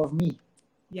was above me.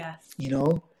 Yes.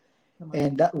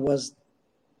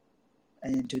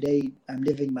 And today I'm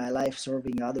living my life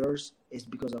serving others. It's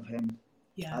because of him.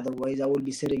 Yeah. Otherwise, I would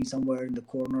be sitting somewhere in the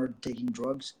corner taking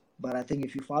drugs. But I think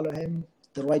if you follow him,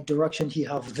 the right direction, he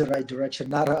has the right direction,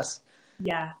 not us.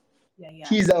 Yeah.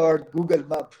 He's our Google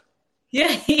map.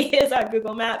 Yeah, he is our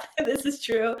Google map. This is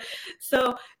true.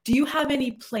 So do you have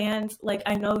any plans? Like,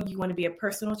 I know you want to be a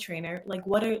personal trainer. Like,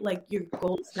 what are your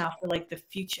goals now for the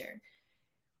future?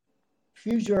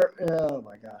 Oh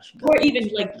my gosh. Or even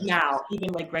now,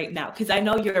 even right now. Because I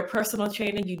know you're a personal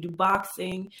trainer, you do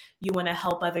boxing, you want to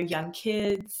help other young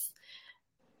kids.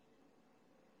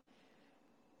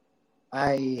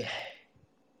 I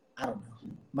don't know.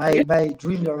 My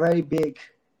dreams are very big.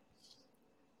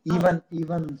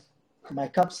 Even my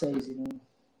cup says,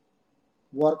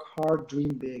 work hard,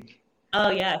 dream big. Oh,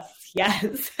 yes.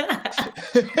 Yes.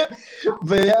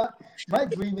 But yeah, my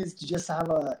dream is to just have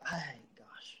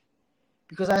gosh,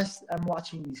 because I'm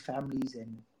watching these families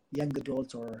and young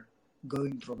adults are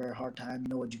going through a very hard time,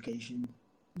 no education,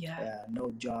 Yeah.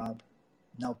 no job,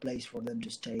 no place for them to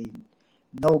stay,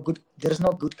 there's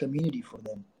no good community for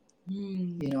them.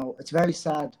 It's very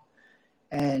sad,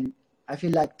 and I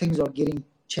feel like things are getting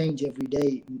changed every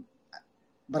day,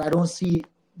 but I don't see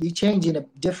they change in a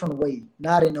different way,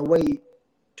 not in a way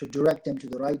to direct them to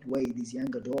the right way, these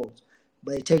young adults,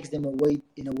 but it takes them away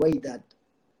in a way that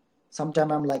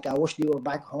sometimes I'm like, I wish they were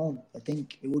back home. I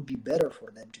think it would be better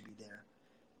for them to be there,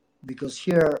 because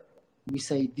here we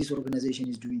say this organization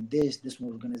is doing this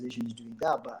organization is doing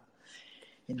that, but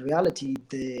in reality,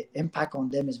 the impact on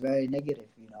them is very negative.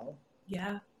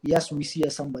 Yeah. Yes, we see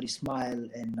somebody smile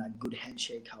and a good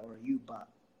handshake, how are you, but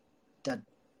that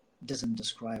doesn't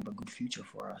describe a good future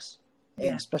for us. And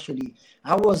Yeah. especially,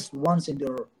 I was once in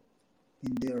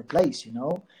their place,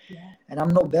 Yeah. and I'm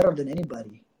no better than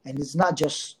anybody. And it's not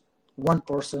just one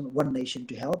person, one nation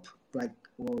to help. Like,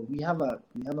 well, we have a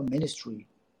ministry.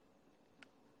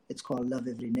 It's called Love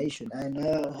Every Nation, and I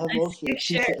have also a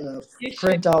t-shirt,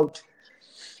 print out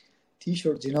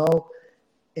T-shirts,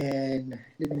 And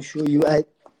let me show you. I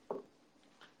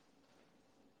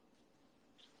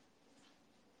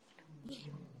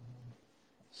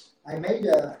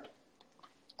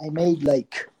made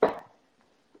like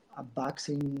a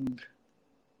boxing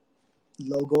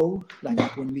logo,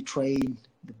 like when we train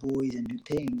the boys and do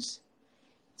things.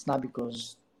 It's not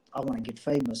because I want to get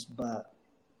famous, but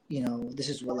this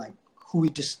is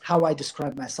how I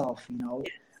describe myself.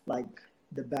 Like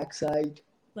the backside.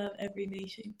 Love Every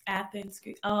Nation. Athens,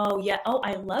 Greece. Oh, yeah. Oh,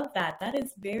 I love that. That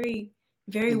is very,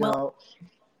 very well.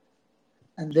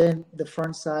 And then the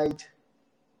front side.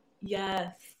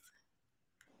 Yes.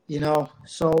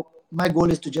 So my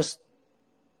goal is to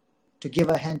give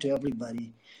a hand to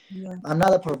everybody. Yeah. I'm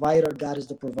not a provider. God is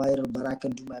the provider, but I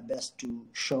can do my best to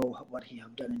show what He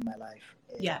have done in my life.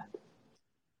 And yeah.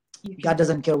 God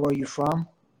doesn't care where you're from,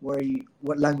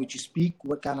 what language you speak,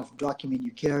 what kind of document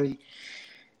you carry.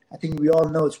 I think we all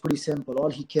know it's pretty simple. All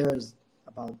He cares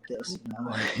about this,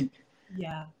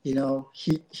 Yeah.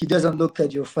 He doesn't look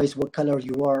at your face, what color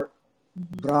you are,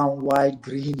 brown, white,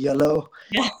 green, yellow.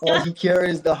 Yeah. All He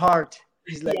cares is the heart.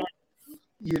 He's like,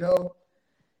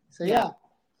 So yeah.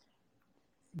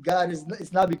 God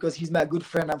it's not because He's my good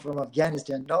friend, I'm from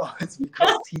Afghanistan. No, it's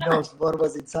because He knows what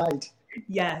was inside.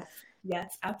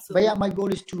 Yes, absolutely. But yeah, my goal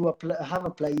is to have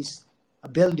a place, a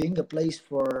building, a place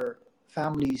for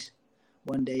families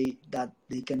one day that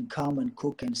they can come and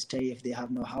cook and stay if they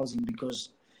have no housing. Because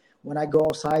when I go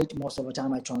outside, most of the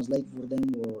time I translate for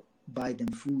them or buy them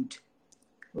food,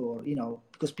 or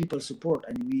because people support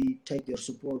and we take their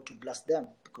support to bless them,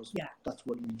 because that's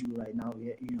what we do right now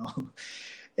here,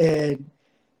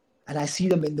 and I see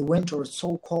them in the winter. It's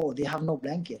so cold. They have no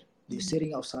blanket. They're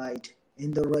sitting outside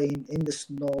in the rain, in the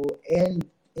snow, and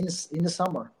in the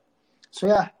summer. So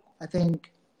yeah, I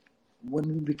think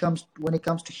when it comes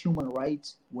to human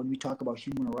rights, when we talk about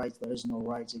human rights, there is no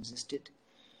rights existed.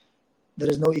 There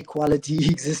is no equality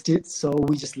existed. So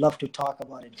we just love to talk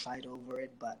about it and fight over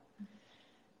it, but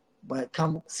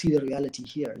come see the reality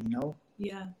here,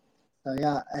 Yeah. So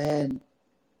yeah,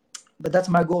 but that's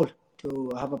my goal,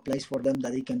 to have a place for them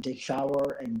that they can take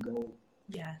shower and go.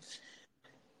 Yeah.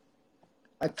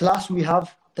 A class we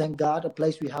have, thank God, a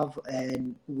place we have,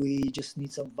 and we just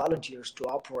need some volunteers to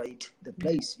operate the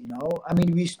place. I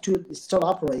mean, it's still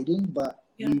operating, but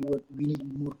we need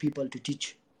more people to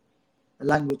teach a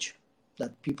language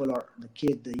that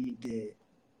the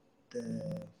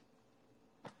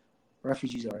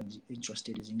refugees are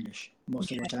interested in English.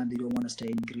 Most of the time, they don't want to stay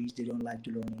in Greece. They don't like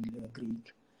to learn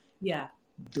Greek. Yeah.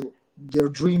 Their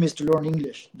dream is to learn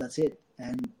English. That's it.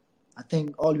 And I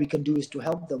think all we can do is to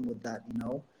help them with that,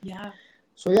 Yeah.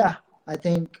 So yeah, I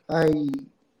think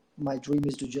my dream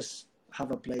is to just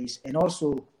have a place, and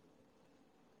also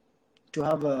to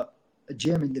have a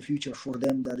gym in the future for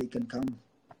them that they can come.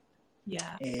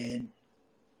 Yeah. And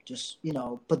just,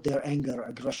 put their anger,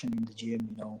 aggression in the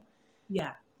gym,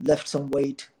 Yeah. Lift some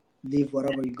weight, leave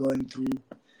whatever you're going through.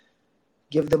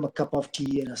 Give them a cup of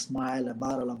tea and a smile, a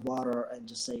bottle of water, and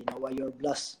just say, what, you're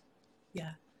blessed.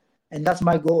 Yeah. And that's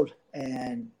my goal.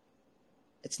 And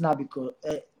it's not because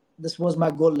this was my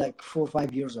goal like 4 or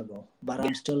 5 years ago, but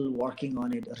I'm still working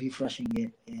on it, refreshing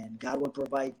it, and God will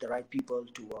provide the right people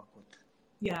to work with.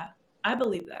 Yeah, I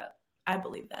believe that.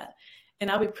 And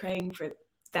I'll be praying for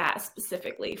that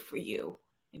specifically for you.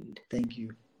 And thank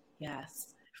you.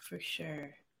 Yes, for sure.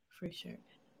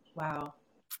 Wow.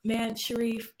 Man,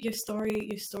 Sharif, your story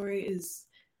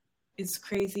is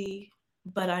crazy,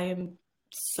 but I am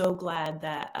so glad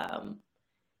that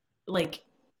like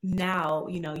now,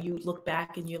 you know, you look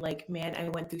back and you're like, man, I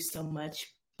went through so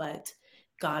much, but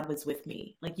God was with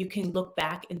me. Like you can look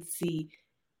back and see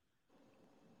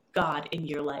God in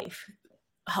your life,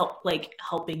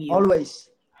 helping you, Always.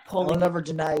 I will pulling you, never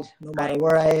deny it. No matter right?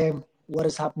 where I am, what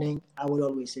is happening, I will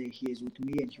always say He is with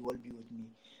me and He will be with me.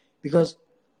 Because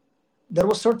there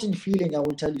was certain feeling, I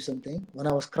will tell you something, when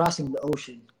I was crossing the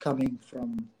ocean coming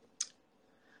from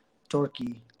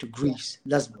Turkey to Yeah. Greece,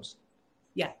 Lesbos.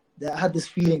 Yeah. I had this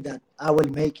feeling that I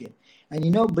will make it. And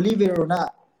you know, believe it or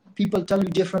not, people tell you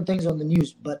different things on the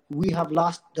news, but we have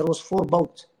lost, there was 4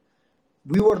 boats.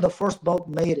 We were the first boat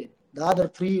made it. The other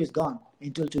 3 is gone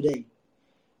until today.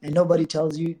 And nobody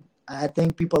tells you. I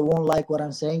think people won't like what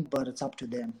I'm saying, but it's up to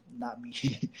them, not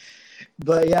me.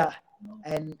 But yeah,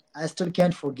 and I still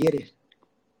can't forget it.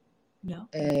 No.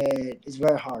 And it's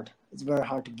very hard. It's very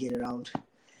hard to get it out.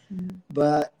 Mm-hmm.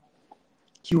 But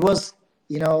he was,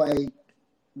 you know,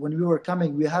 when we were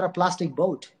coming, we had a plastic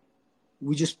boat.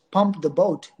 We just pumped the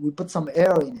boat. We put some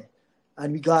air in it,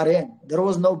 and we got in. There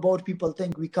was no boat. People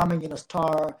think we coming in a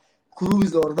Star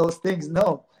Cruise or those things.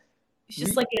 No, It's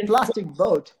just like an plastic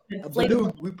boat, a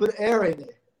balloon. inflatable. We put air in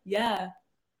it. Yeah.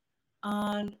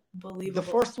 The Unbelievable.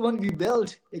 first one we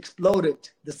built exploded.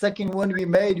 The second one we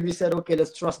made, we said, okay,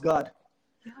 let's trust God.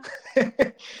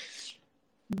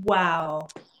 Wow.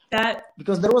 That,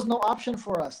 Because there was no option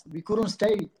for us. We couldn't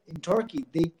stay in Turkey.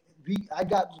 I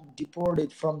got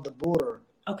deported from the border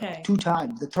okay. 2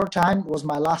 times. The third time was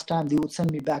my last time. They would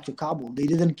send me back to Kabul. They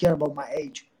didn't care about my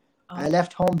age. I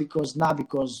left home not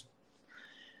because,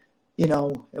 you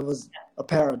know, it was a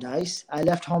paradise. I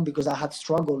left home because I had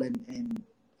struggle and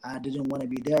I didn't want to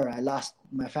be there. I lost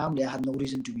my family. I had no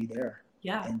reason to be there.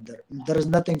 Yeah. And there is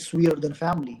nothing sweeter than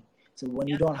family. So when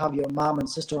you don't have your mom and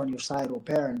sister on your side or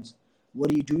parents, what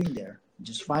are you doing there?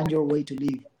 Just find your way to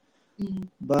leave. Mm-hmm.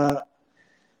 But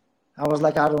I was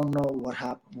like, I don't know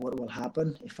what will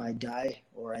happen if I die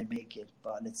or I make it.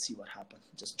 But let's see what happens.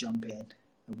 Just jump in.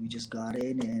 And we just got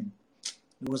in, and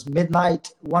it was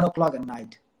midnight, 1 o'clock at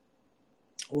night,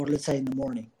 or let's say in the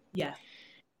morning. Yeah.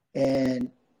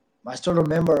 And I still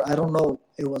remember. I don't know.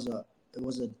 It was a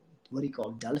what do you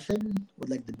call dolphin with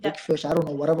like the big fish? I don't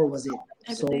know. Whatever was it.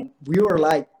 So we were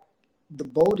like, the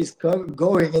boat is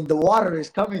going and the water is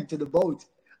coming to the boat,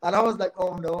 and I was like,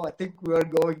 oh no, I think we are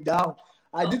going down.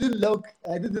 I didn't look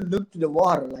to the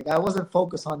water. Like I wasn't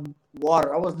focused on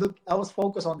water. I was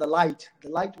focused on the light. The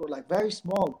light were like very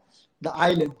small, the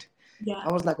island. Yeah.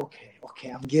 I was like, okay,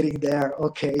 I'm getting there.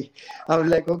 Okay. I was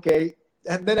like, okay.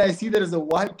 And then I see there is a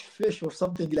white fish or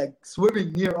something like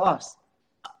swimming near us.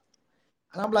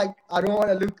 And I'm like, I don't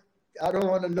want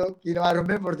to look. You know, I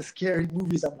remember the scary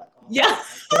movies. I'm like, oh, yeah.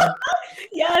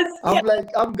 Yes. I'm like,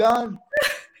 I'm gone.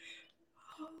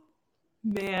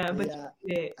 Man, but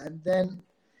yeah. And then,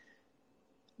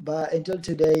 but until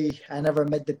today, I never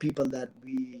met the people that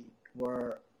we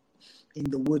were in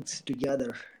the woods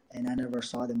together, and I never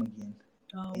saw them again.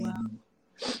 Oh, wow.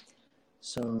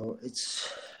 So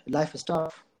life is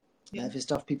tough. Yeah. Life is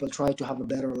tough. People try to have a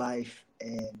better life,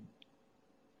 and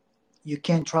you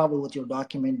can't travel with your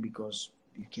document because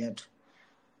you can't.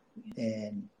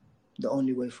 And the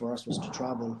only way for us was to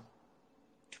travel,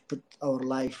 to put our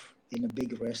life in a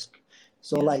big risk.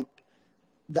 So like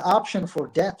the option for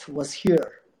death was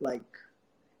here. Like,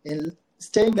 and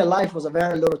staying alive was a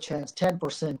very little chance,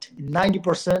 10%.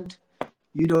 90%,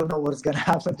 you don't know what's going to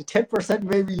happen. 10%,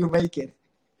 maybe you make it.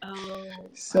 Oh.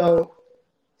 So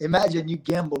imagine you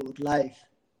gamble with life,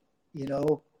 you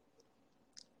know,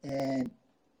 and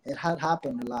it had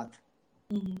happened a lot.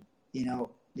 Mm-hmm. You know,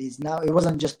 it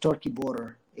wasn't just Turkey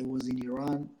border. It was in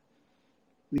Iran.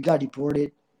 We got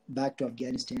deported back to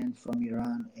Afghanistan from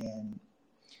Iran, and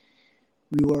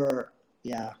we were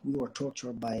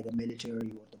tortured by the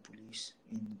military or the police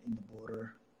in the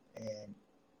border, and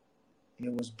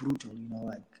it was brutal. You know,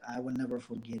 like I will never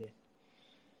forget it.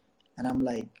 And I'm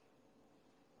like,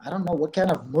 I don't know what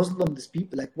kind of Muslim these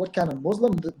people, like what kind of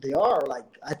Muslim they are.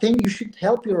 Like, I think you should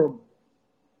help your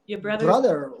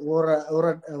brother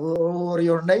or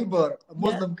your neighbor, a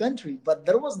Muslim country. But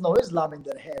there was no Islam in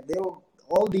their head.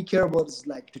 All they care about is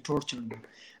like to torture you.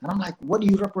 And I'm like, what do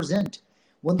you represent?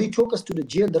 When they took us to the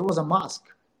jail, there was a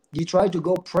mosque. He tried to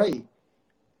go pray.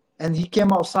 And he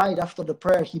came outside after the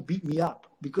prayer. He beat me up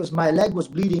because my leg was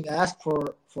bleeding. I asked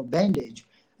for bandage.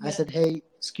 I said, hey,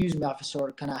 excuse me,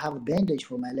 officer, can I have a bandage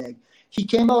for my leg? He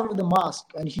came out of the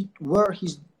mosque, and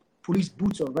his police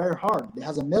boots are very hard. It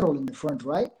has a metal in the front,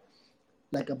 right?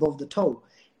 Like above the toe.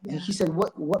 And Yeah. he said,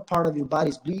 what part of your body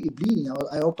is bleeding?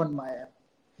 I opened my,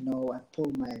 I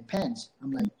pulled my pants.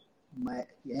 I'm like, my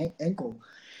ankle.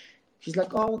 He's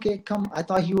like, oh, okay, come. I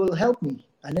thought he will help me.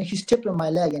 And then he stepped on my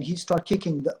leg and he started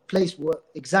kicking the place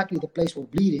exactly the place was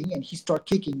bleeding. And he started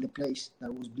kicking the place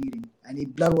that was bleeding.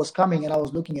 And blood was coming and I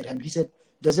was looking at him. He said,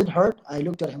 does it hurt? I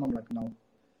looked at him. I'm like, no.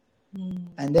 Mm.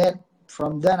 And then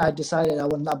from then I decided I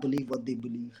will not believe what they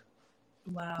believe.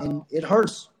 Wow. And it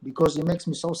hurts because it makes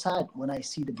me so sad when I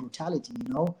see the brutality,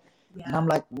 Yeah. And I'm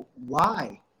like,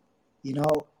 why?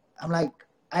 I'm like,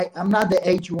 I'm not the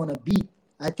age you want to be.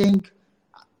 I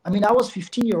was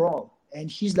 15-year-old and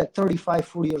he's like 35,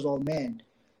 40 years old man.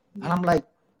 Yeah. And I'm like,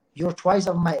 you're twice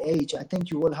of my age. I think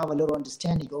you will have a little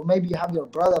understanding. Or maybe you have your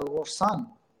brother or son.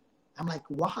 I'm like,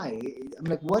 why? I'm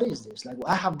like, what is this? Like,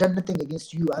 I have done nothing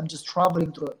against you. I'm just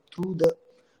traveling through the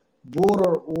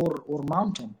border or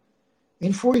mountain.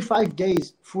 In 45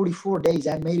 days, 44 days,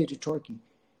 I made it to Turkey.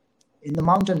 In the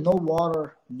mountain, no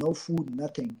water, no food,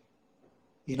 nothing.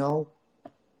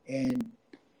 And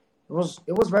it was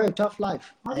very tough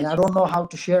life. And I don't know how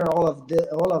to share all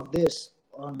of this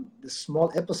on this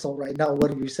small episode right now.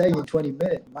 What you're saying in 20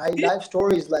 minutes. My life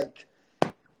story is like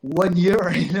 1 year.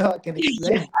 I can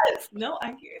explain. Yes. No,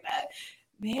 I hear that.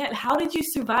 Man, how did you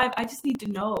survive? I just need to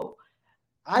know.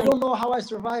 I don't know how I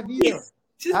survived either.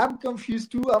 I'm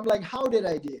confused too. I'm like, how did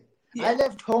I do? Yeah. I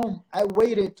left home. I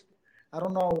waited. I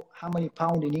don't know how many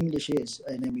pound in English is,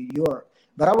 and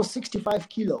but I was 65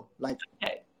 kilo. Like,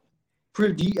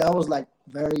 pretty. I was like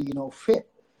very, fit.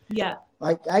 Yeah.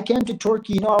 Like I came to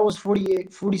Turkey. I was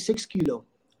 48, 46 kilo.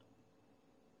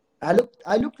 I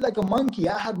looked like a monkey.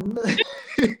 I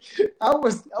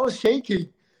was shaking.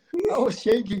 I was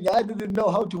shaking. I didn't know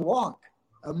how to walk.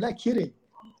 I'm not kidding.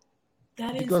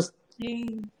 That is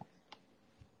insane.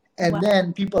 And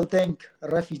then people think a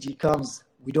refugee comes.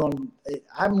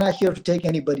 I'm not here to take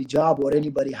anybody's job or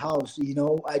anybody's house.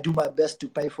 I do my best to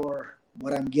pay for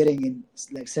what I'm getting, and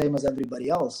like same as everybody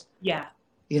else. Yeah.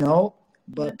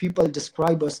 But people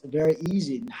describe us very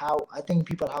easy, and how I think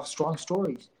people have strong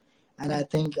stories. And I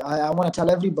think I want to tell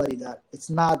everybody that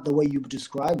it's not the way you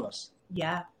describe us.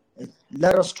 Yeah.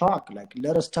 Let us talk. Like,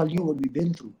 let us tell you what we've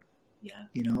been through. Yeah.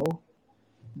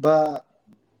 But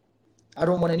I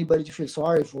don't want anybody to feel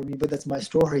sorry for me, but that's my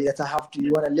story.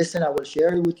 You want to listen, I will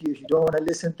share it with you. If you don't want to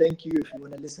listen, thank you. If you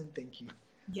want to listen, thank you.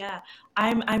 Yeah.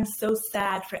 I'm so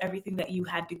sad for everything that you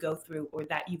had to go through or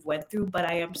that you've went through, but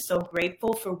I am so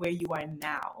grateful for where you are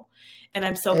now. And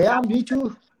I'm so proud. Me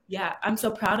too. Yeah, I'm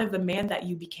so proud of the man that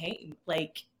you became.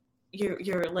 Like,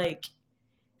 you're like,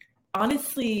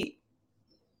 honestly,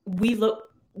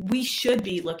 we should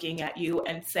be looking at you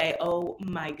and say, oh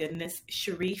my goodness,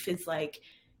 Sharif is like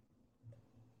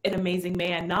an amazing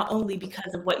man, not only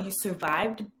because of what you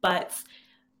survived, but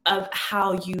of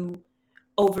how you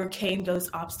overcame those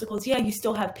obstacles. Yeah, you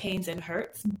still have pains and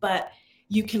hurts, but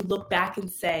you can look back and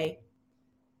say,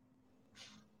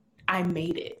 I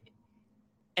made it.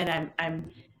 And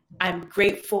I'm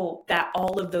grateful that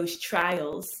all of those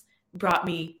trials brought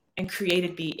me and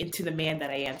created me into the man that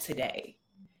I am today.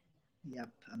 Yep.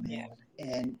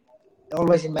 And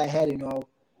always in my head,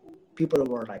 people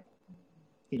were like,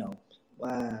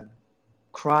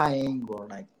 crying or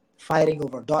like fighting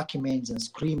over documents and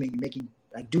screaming,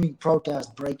 doing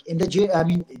protests, break in the jail. I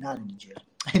mean, not in the jail,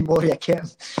 in Moria camp.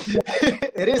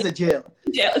 It is a jail.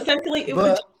 Yeah, essentially.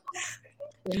 But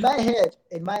in my head,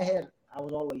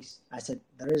 I said,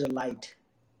 there is a light.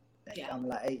 I'm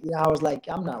like, I was like,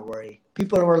 I'm not worried.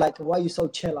 People were like, why are you so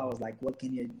chill? I was like, what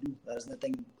can you do? There's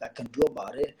nothing I can do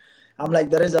about it. I'm like,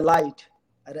 there is a light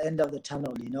at the end of the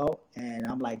tunnel, and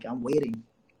I'm like, I'm waiting.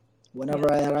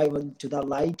 Whenever I arrive into that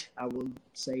light, I will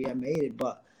say I made it.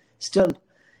 But still,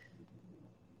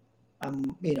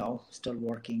 I'm, still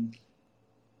working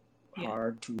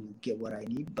hard to get what I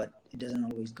need, but it doesn't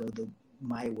always go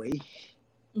my way.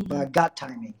 Mm-hmm. But God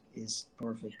timing is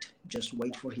perfect. Just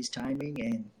wait for his timing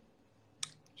and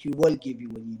he will give you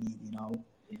what you need,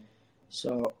 Yeah.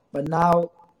 So, but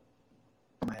now,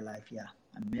 my life,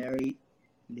 I'm married,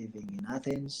 living in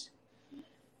Athens,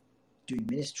 doing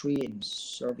ministry and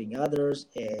serving others,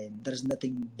 and there's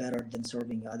nothing better than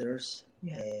serving others.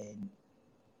 Yeah. And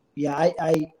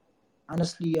I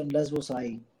honestly, on Lesbos,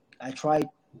 I tried.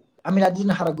 I mean, I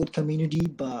didn't have a good community,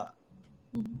 but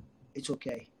it's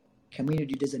okay.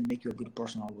 Community doesn't make you a good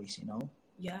person always,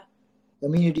 Yeah.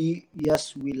 Community,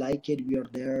 yes, we like it. We are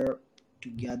there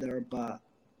together, but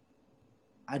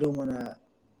I don't want to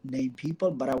name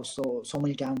people, but I was so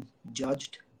many times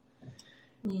judged.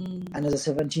 And as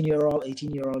a 17-year-old,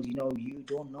 18-year-old, you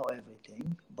don't know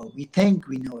everything, but we think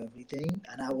we know everything,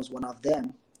 and I was one of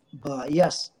them. But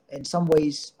yes, in some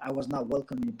ways I was not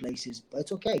welcome in places, but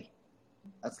it's okay.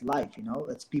 That's life,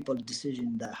 That's people's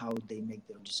decision, that how they make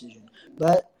their decision.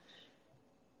 But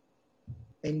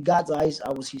in God's eyes,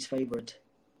 I was His favorite,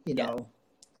 Yeah.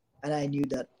 And I knew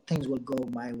that things will go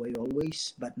my way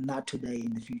always, but not today,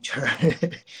 in the future.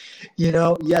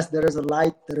 Yes, there is a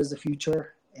light, there is a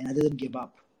future, and I didn't give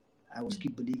up. I was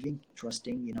keep believing,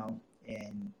 trusting,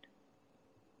 and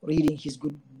reading his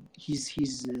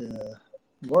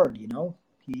word.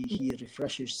 He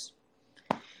refreshes.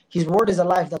 His word is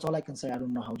alive. That's all I can say. I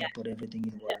don't know how to put everything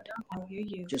in word. I hear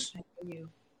you. Just, I hear you.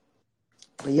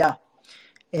 But yeah,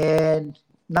 and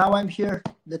now I'm here.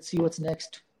 Let's see what's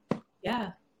next.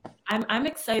 Yeah, I'm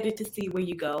excited to see where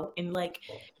you go in like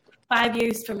 5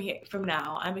 years from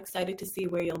now. I'm excited to see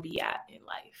where you'll be at in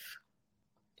life.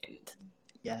 And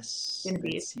Yes,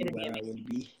 let's see where I will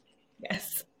be.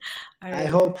 Yes. All right. I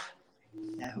hope.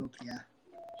 Yeah.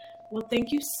 Well,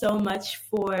 thank you so much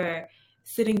for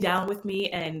sitting down with me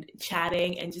and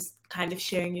chatting and just kind of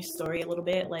sharing your story a little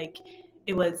bit. Like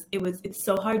it's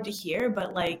so hard to hear,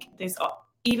 but like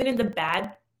even in the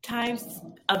bad times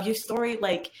of your story,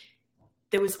 like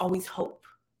there was always hope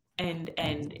and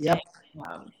yep.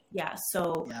 Yeah,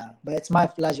 so yeah, but it's my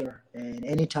pleasure, and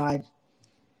anytime.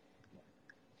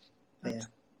 Yeah.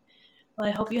 Well,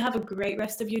 I hope you have a great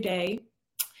rest of your day,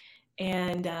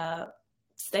 and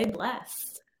stay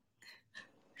blessed.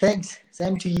 Thanks.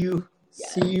 Same to you.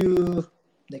 Yes. See you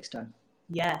next time.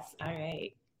 Yes. All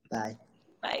right. Bye.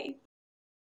 Bye.